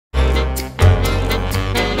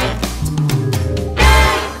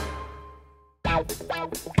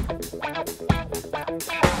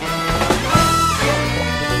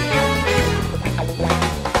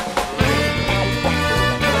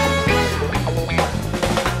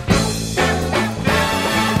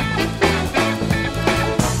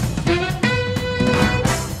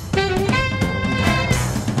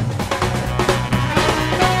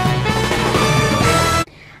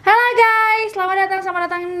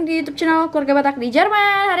Di YouTube channel Keluarga Batak di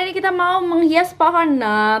Jerman. Hari ini kita mau menghias pohon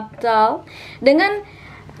Natal dengan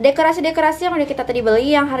dekorasi-dekorasi yang udah kita tadi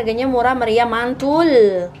beli, yang harganya murah meriah mantul.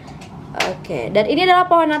 Oke, dan ini adalah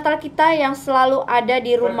pohon Natal kita yang selalu ada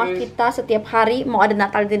di rumah kita setiap hari. Mau ada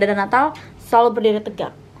Natal tidak ada Natal, selalu berdiri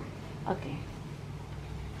tegak. Oke,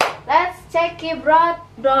 let's check it, brot.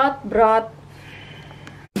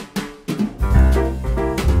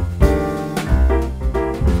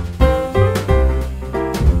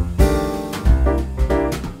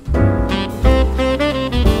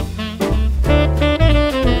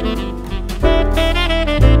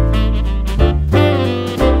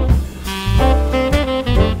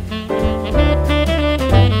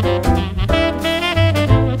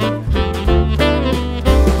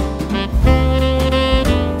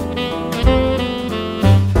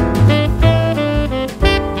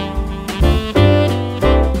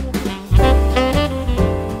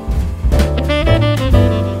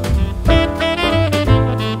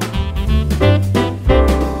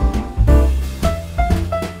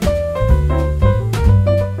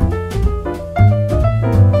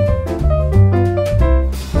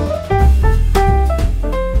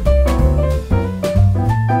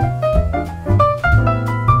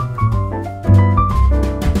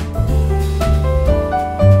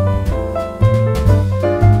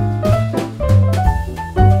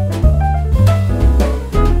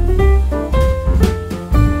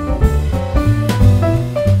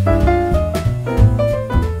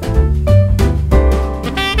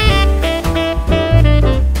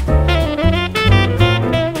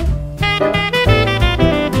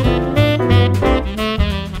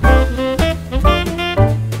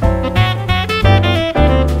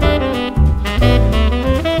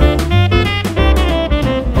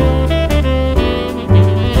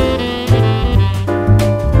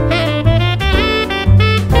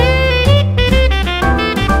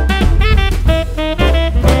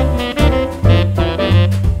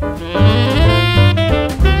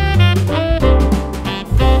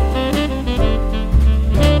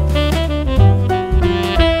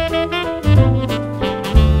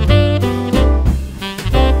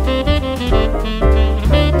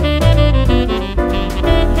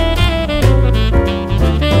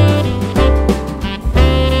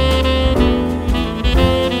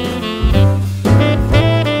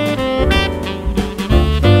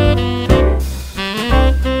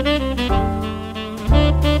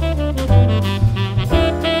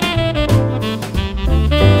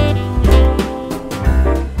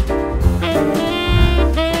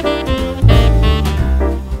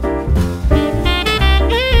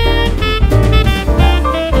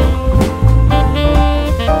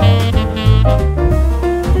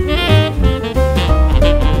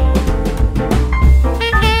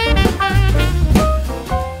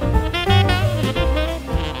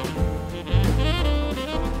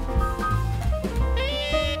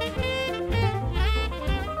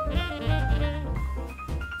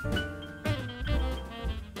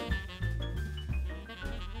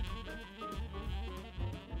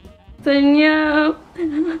 Senyap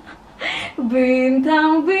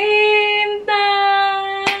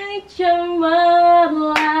bintang-bintang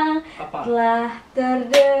cemerlang telah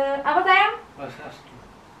apa sayang?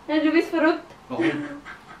 Nah, dubis perut.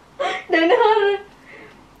 Dengar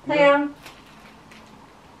sayang.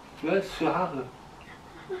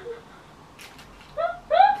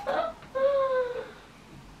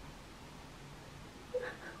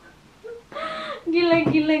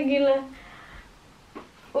 Gila.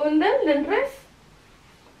 Undan dan rest.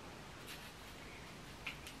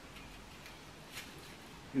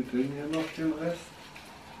 Wir drehen hier noch den Rest.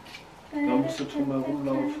 Da musst du drum herum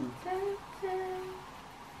laufen.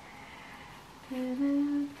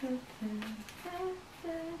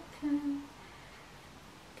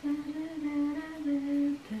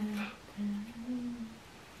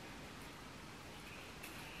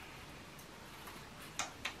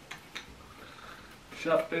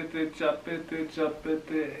 Chapete,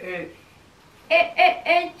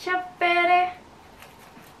 Chapere.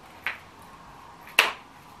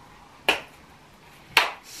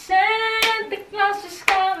 Santa Claus is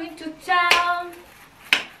coming to town.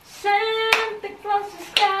 Santa Claus is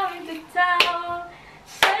coming to town.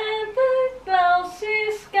 Santa Claus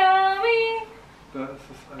is coming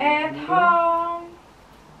at home.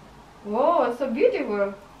 Wow, so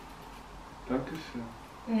beautiful. Dankeschön.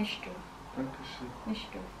 Nicht du. Dankeschön. Nicht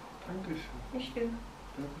du. Dankeschön. Nicht du.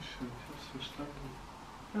 Dankeschön. Ich hab's verstanden.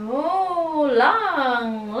 Oh,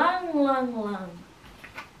 lang.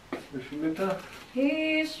 Wie viel Mittag?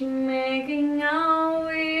 He's making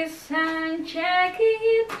out his hand, checking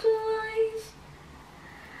it twice.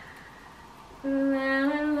 La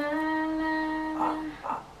la la la.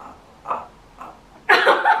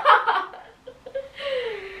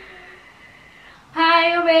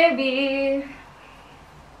 Hi, baby.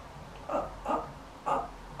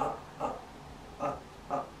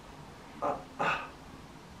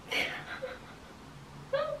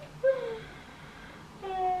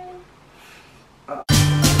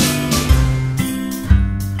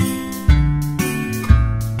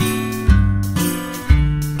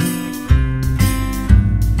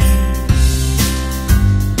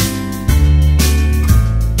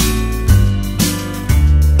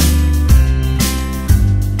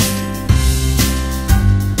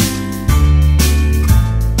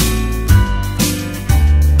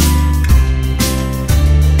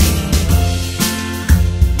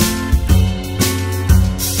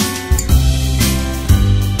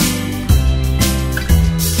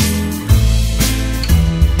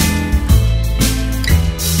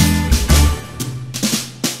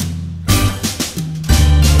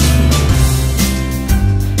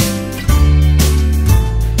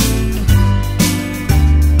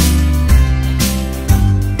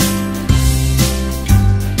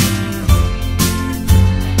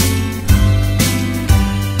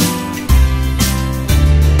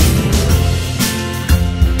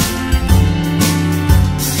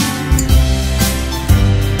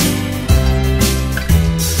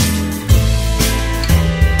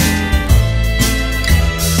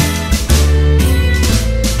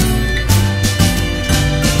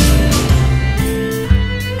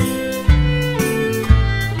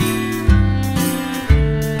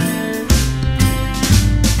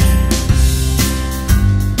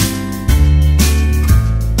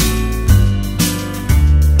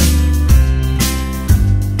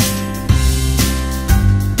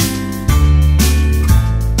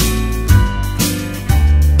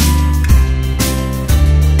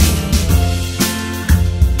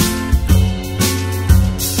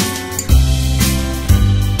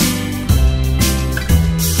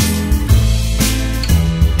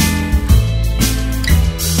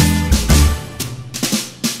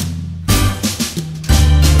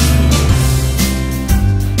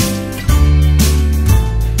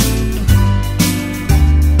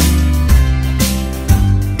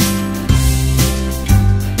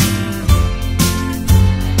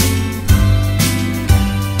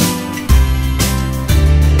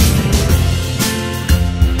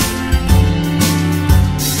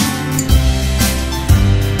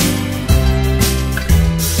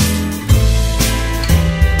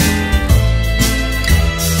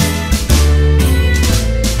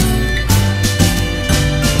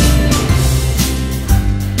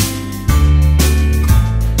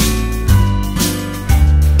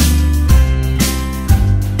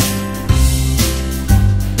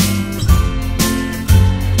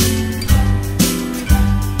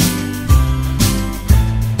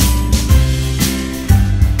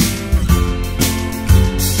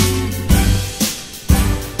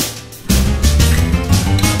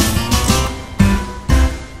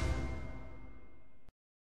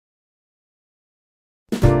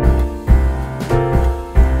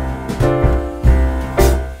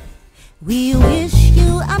 We wish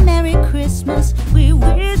you a Merry Christmas. We